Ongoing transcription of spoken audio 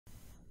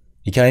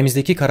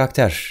Hikayemizdeki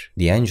karakter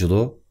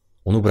D'Angelo,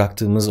 onu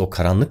bıraktığımız o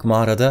karanlık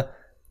mağarada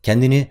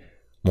kendini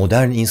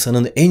modern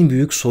insanın en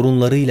büyük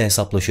sorunlarıyla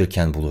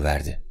hesaplaşırken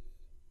buluverdi.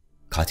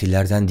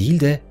 Katillerden değil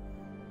de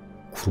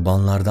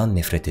kurbanlardan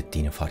nefret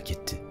ettiğini fark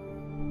etti.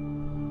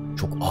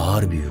 Çok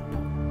ağır bir yük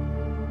bu.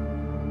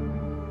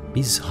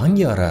 Biz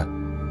hangi ara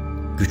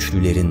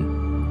güçlülerin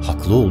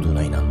haklı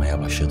olduğuna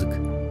inanmaya başladık?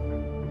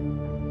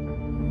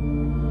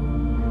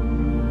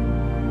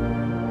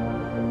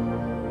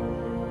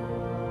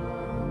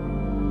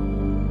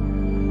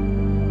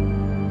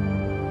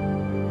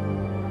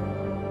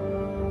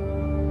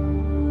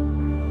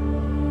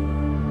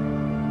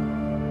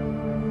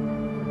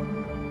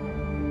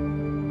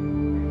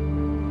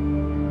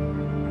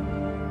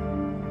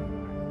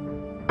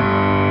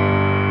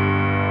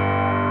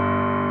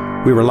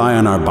 We rely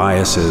on our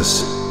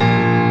biases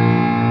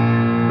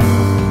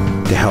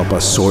to help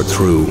us sort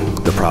through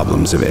the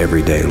problems of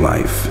everyday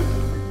life.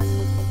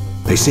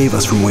 They save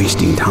us from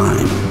wasting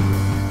time,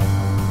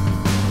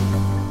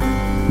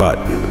 but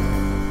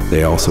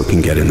they also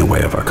can get in the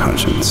way of our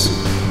conscience.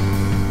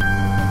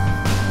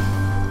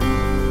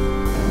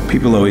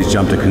 People always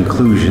jump to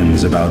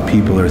conclusions about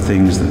people or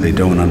things that they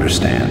don't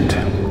understand.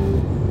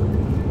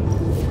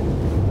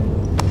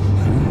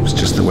 It's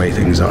just the way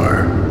things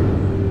are.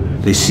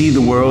 They see the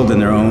world in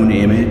their own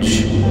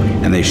image,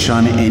 and they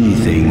shun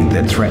anything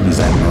that threatens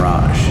that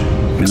mirage.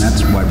 And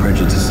that's why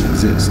prejudices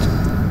exist.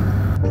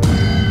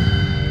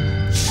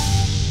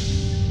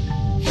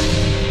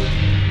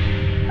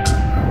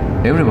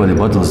 Everybody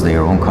battles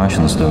their own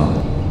conscience, though.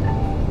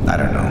 I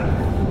don't know.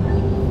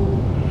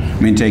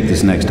 I mean, take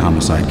this next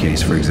homicide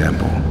case, for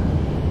example.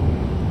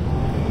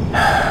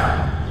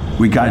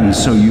 We've gotten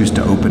so used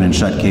to open and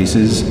shut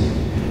cases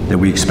that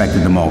we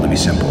expected them all to be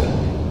simple.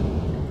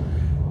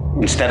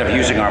 Instead of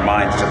using our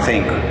minds to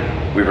think,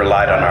 we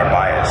relied on our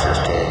biases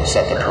to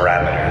set the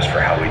parameters for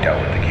how we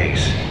dealt with the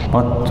case.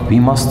 But we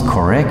must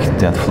correct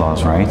that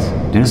flaws, right?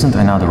 There isn't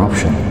another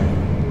option.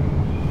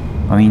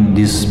 I mean,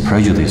 these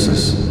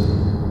prejudices,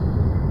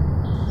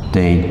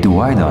 they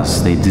divide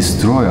us, they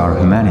destroy our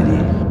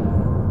humanity.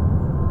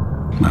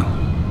 Well,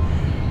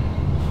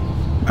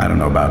 I don't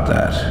know about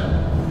that.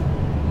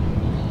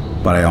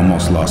 But I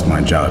almost lost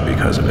my job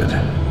because of it.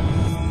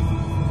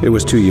 It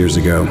was 2 years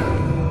ago.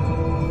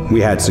 We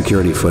had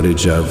security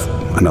footage of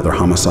another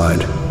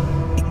homicide.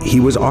 He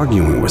was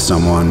arguing with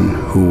someone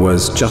who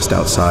was just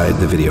outside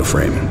the video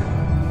frame.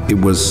 It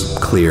was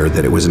clear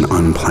that it was an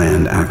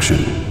unplanned action.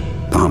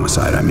 The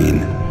homicide, I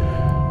mean.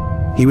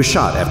 He was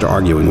shot after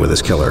arguing with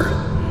his killer.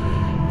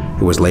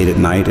 It was late at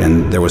night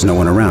and there was no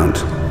one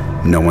around.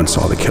 No one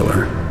saw the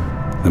killer.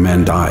 The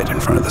man died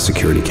in front of the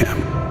security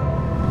cam.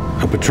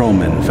 A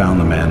patrolman found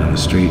the man on the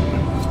street,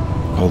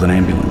 called an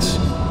ambulance.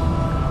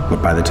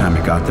 But by the time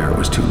it got there, it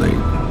was too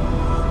late.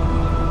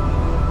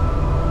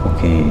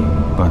 Okay,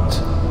 but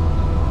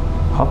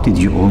how did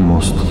you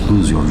almost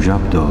lose your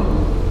job, though?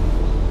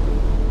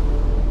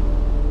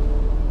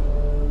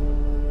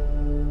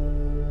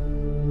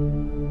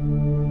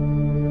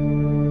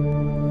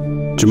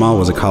 Jamal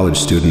was a college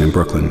student in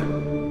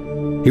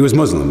Brooklyn. He was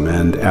Muslim,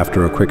 and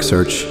after a quick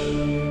search,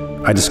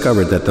 I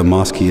discovered that the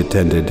mosque he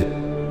attended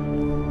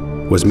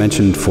was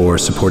mentioned for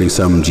supporting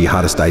some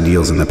jihadist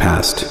ideals in the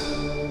past.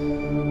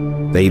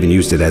 They even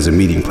used it as a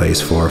meeting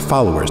place for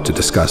followers to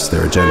discuss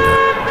their agenda.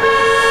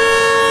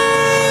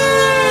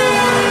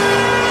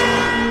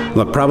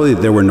 Look, probably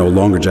there were no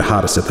longer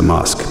jihadists at the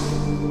mosque.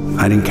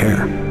 I didn't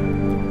care.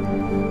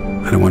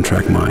 I had a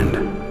one-track mind.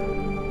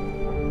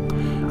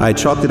 I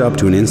chalked it up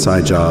to an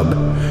inside job,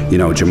 you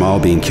know, Jamal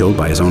being killed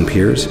by his own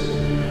peers.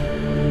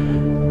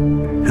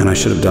 And I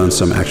should have done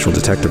some actual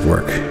detective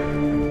work.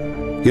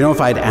 You know,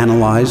 if I'd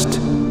analyzed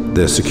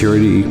the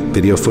security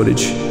video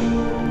footage,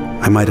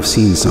 I might have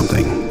seen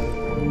something.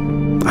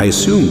 I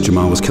assumed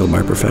Jamal was killed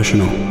by a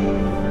professional,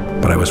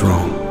 but I was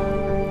wrong.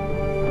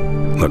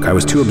 Look, I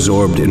was too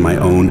absorbed in my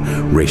own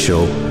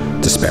racial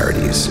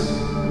disparities.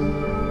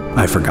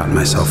 I forgot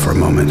myself for a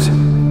moment.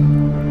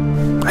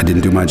 I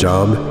didn't do my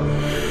job,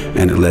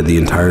 and it led the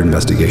entire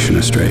investigation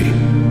astray.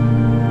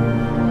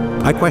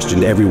 I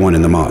questioned everyone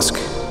in the mosque.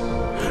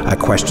 I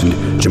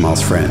questioned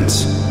Jamal's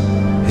friends,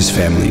 his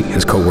family,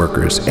 his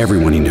co-workers,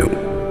 everyone he knew.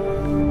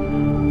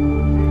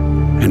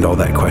 And all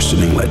that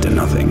questioning led to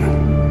nothing.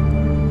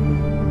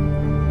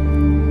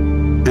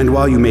 And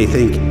while you may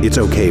think it's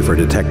okay for a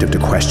detective to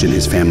question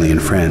his family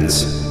and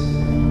friends,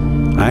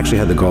 I actually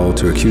had the gall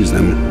to accuse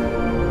them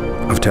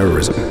of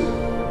terrorism.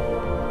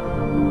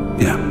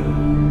 Yeah.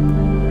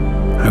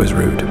 I was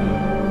rude.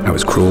 I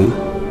was cruel.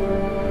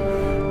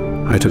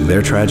 I took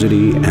their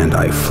tragedy and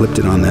I flipped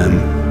it on them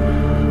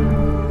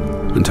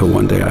until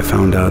one day I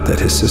found out that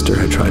his sister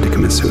had tried to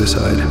commit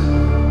suicide.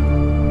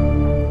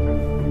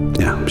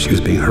 Yeah, she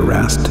was being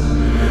harassed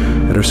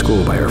at her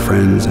school by her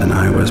friends, and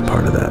I was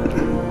part of that.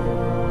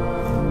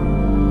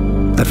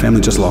 That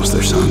family just lost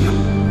their son.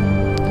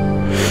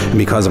 And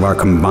because of our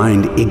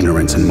combined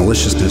ignorance and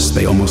maliciousness,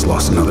 they almost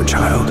lost another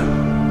child.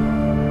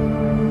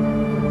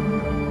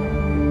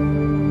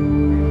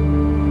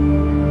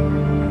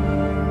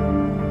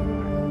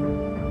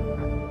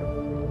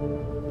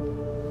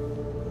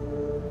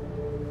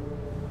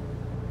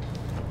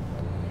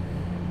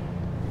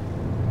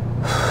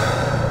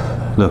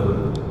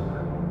 Look,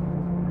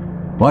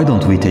 why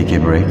don't we take a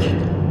break?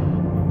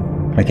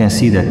 I can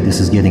see that this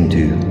is getting to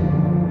you.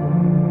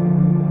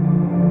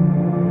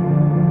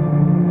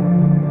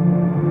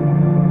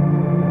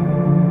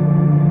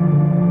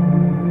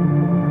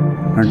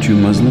 Aren't you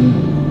Muslim?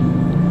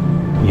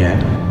 Yeah,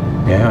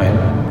 I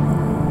am.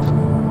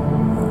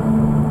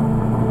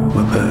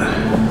 Well,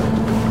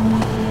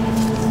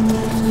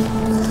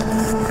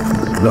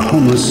 the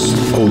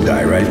homeless old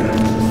guy, right?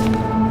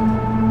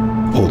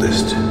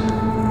 Oldest.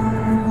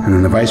 And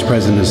then the vice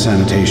president of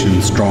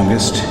sanitation,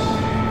 strongest.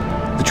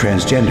 The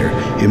transgender,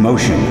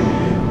 emotion.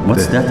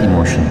 What's that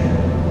emotion?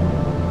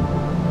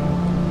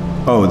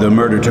 Oh, the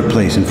murder took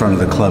place in front of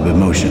the club,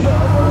 emotion.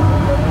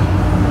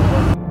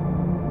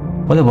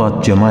 What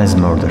about Jamal's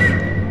murder?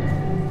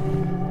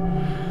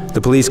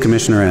 The police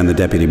commissioner and the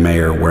deputy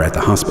mayor were at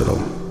the hospital.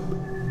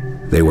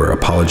 They were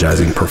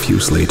apologizing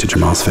profusely to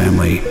Jamal's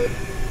family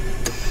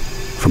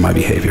for my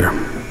behavior.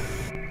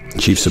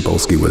 Chief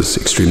Sapolsky was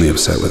extremely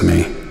upset with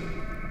me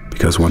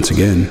because once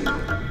again,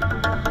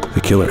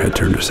 the killer had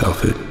turned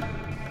herself in.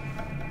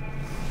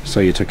 So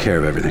you took care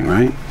of everything,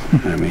 right?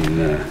 I mean,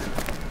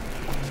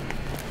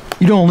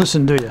 You don't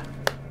listen, do you?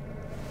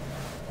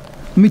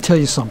 Let me tell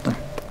you something.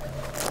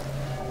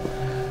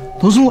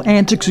 Those little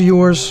antics of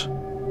yours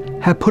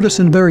have put us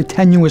in a very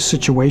tenuous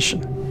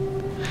situation.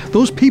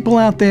 Those people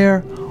out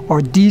there are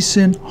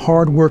decent,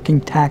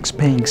 hard-working,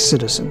 tax-paying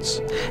citizens.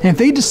 And if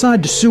they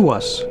decide to sue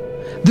us,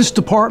 this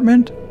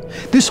department,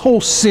 this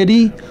whole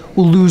city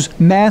will lose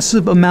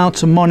massive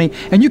amounts of money,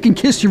 and you can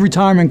kiss your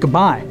retirement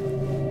goodbye.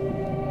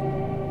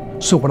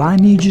 So what I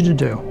need you to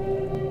do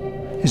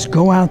is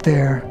go out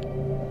there,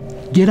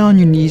 get on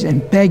your knees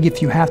and beg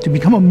if you have to.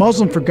 Become a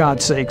Muslim for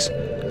God's sakes,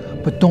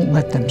 but don't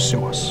let them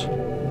sue us.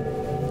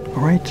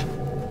 All right?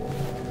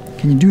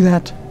 Can you do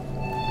that?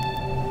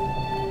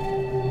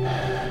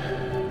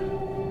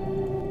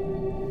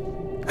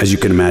 as you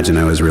can imagine,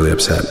 I was really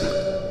upset.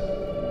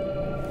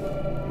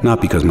 Not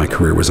because my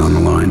career was on the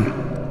line,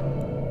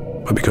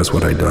 but because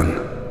what I'd done.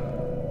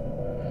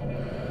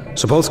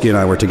 Sapolsky and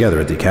I were together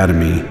at the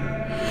academy,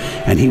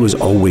 and he was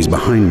always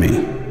behind me.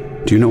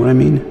 Do you know what I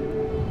mean?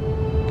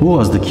 Who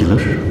was the killer?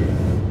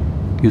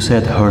 You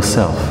said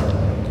herself.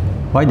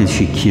 Why did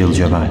she kill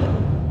Jamal?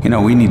 You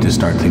know, we need to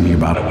start thinking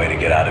about a way to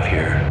get out of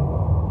here.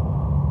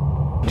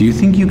 Do you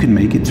think you can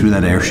make it through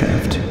that air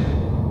shaft?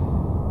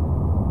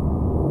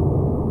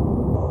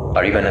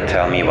 Are you gonna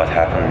tell me what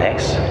happened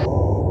next?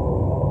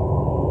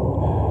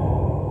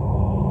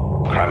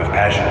 Crime of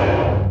passion.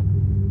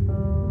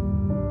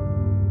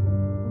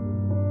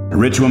 A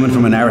rich woman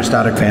from an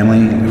aristocratic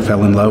family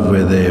fell in love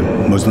with a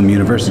Muslim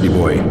university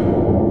boy.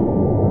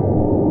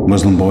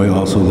 Muslim boy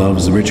also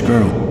loves the rich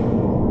girl.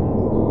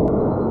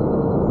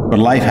 But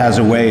life has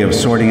a way of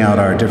sorting out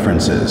our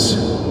differences.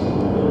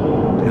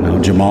 You know,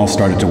 Jamal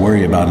started to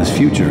worry about his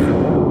future.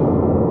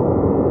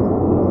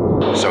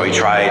 So he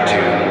tried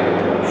to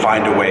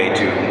find a way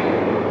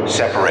to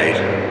separate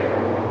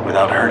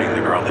without hurting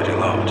the girl that he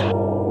loved.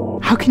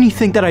 How can you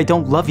think that I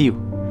don't love you?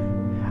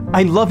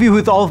 I love you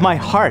with all of my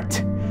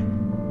heart.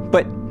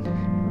 But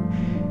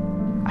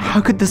how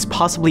could this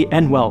possibly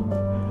end well?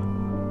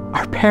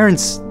 Our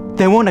parents,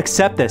 they won't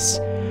accept this.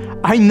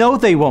 I know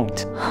they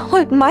won't.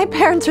 What, my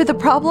parents are the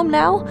problem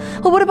now?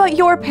 Well, what about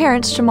your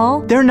parents,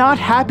 Jamal? They're not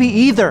happy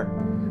either.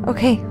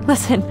 Okay,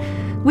 listen.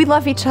 We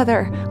love each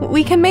other.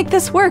 We can make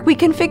this work. We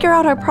can figure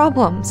out our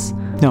problems.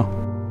 No.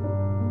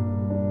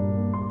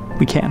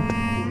 We can't.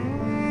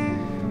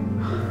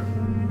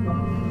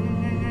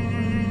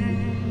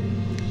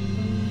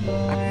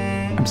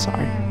 I'm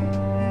sorry.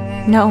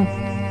 No.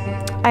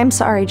 I'm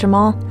sorry,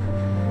 Jamal.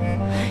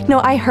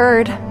 No, I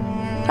heard.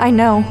 I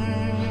know.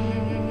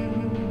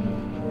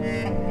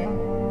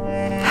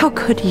 How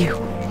could you?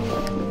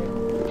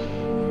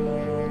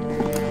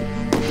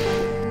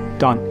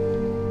 Dawn.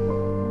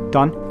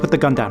 Dawn, put the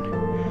gun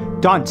down.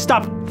 Dawn,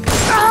 stop!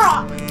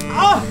 Ah!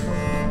 Ah!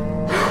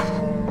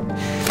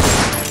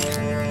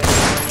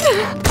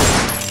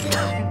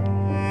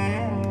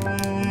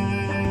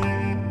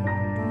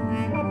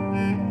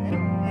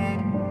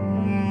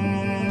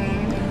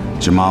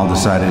 Jamal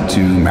decided to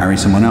marry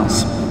someone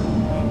else.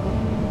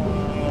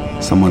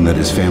 Someone that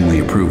his family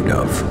approved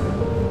of.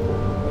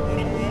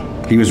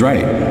 He was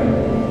right.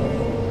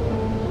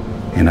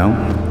 You know?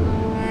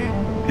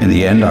 In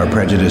the end, our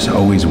prejudice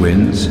always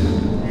wins,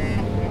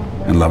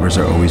 and lovers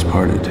are always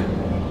parted.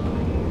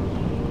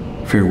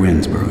 Fear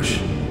wins, Baruch.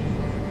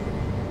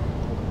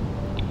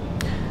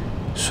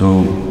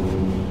 So,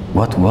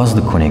 what was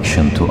the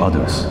connection to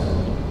others?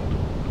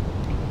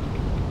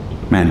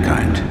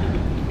 Mankind.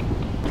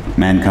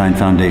 Mankind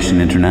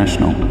Foundation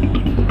International.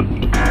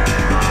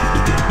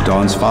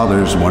 Dawn's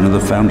father's one of the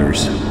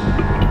founders.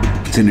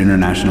 It's an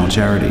international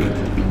charity.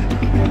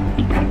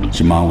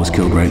 Jamal was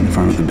killed right in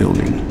front of the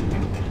building.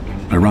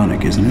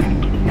 Ironic, isn't it?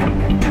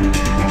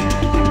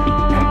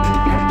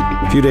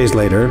 A few days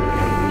later,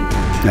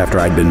 after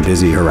I'd been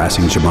busy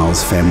harassing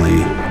Jamal's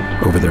family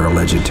over their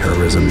alleged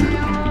terrorism,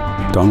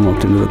 Dawn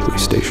walked into the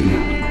police station.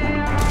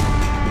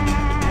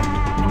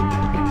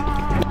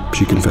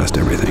 she confessed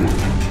everything.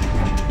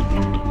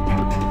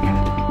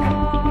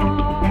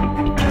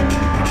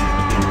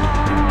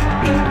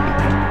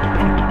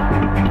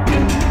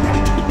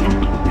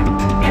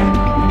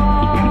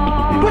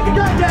 Put the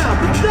gun down!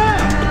 Put it down!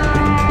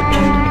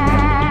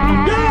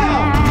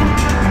 Down!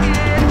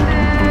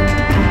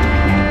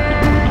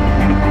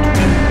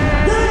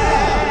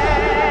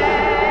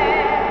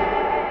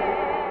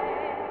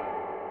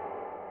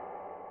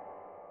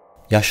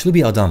 Yaşlı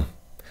bir adam,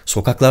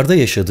 sokaklarda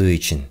yaşadığı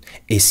için,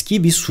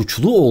 eski bir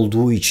suçlu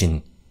olduğu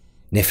için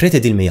nefret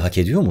edilmeyi hak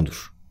ediyor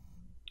mudur?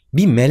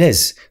 Bir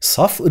melez,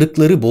 saf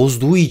ırkları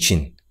bozduğu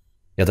için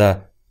ya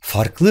da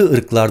farklı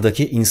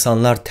ırklardaki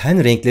insanlar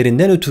ten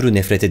renklerinden ötürü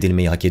nefret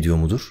edilmeyi hak ediyor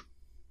mudur?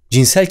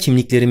 Cinsel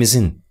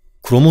kimliklerimizin,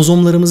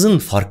 kromozomlarımızın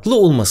farklı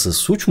olması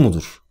suç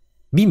mudur?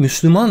 Bir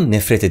Müslüman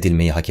nefret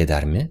edilmeyi hak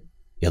eder mi?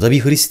 Ya da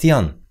bir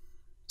Hristiyan,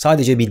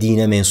 sadece bir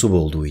dine mensup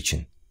olduğu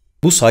için.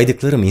 Bu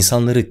saydıklarım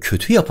insanları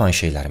kötü yapan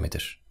şeyler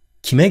midir?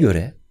 Kime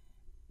göre?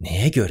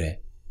 Neye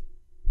göre?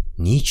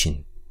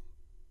 Niçin?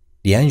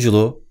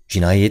 D'Angelo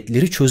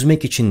cinayetleri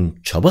çözmek için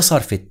çaba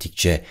sarf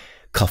ettikçe,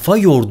 kafa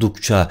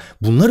yordukça,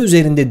 bunlar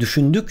üzerinde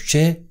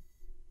düşündükçe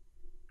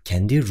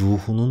kendi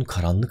ruhunun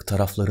karanlık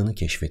taraflarını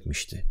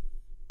keşfetmişti.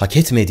 Hak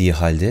etmediği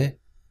halde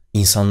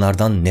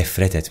insanlardan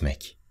nefret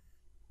etmek.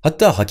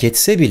 Hatta hak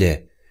etse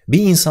bile bir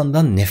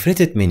insandan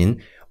nefret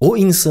etmenin o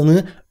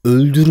insanı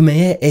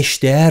öldürmeye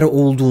eşdeğer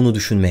olduğunu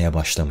düşünmeye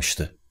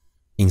başlamıştı.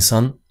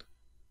 İnsan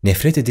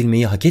nefret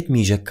edilmeyi hak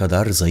etmeyecek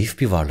kadar zayıf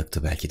bir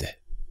varlıktı belki de.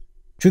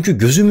 Çünkü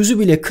gözümüzü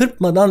bile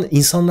kırpmadan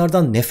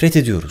insanlardan nefret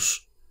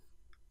ediyoruz.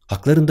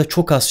 Haklarında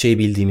çok az şey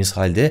bildiğimiz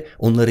halde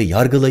onları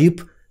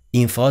yargılayıp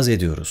infaz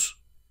ediyoruz.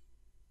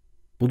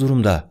 Bu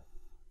durumda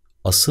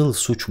asıl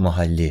suç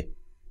mahalli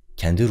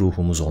kendi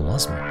ruhumuz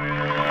olmaz mı?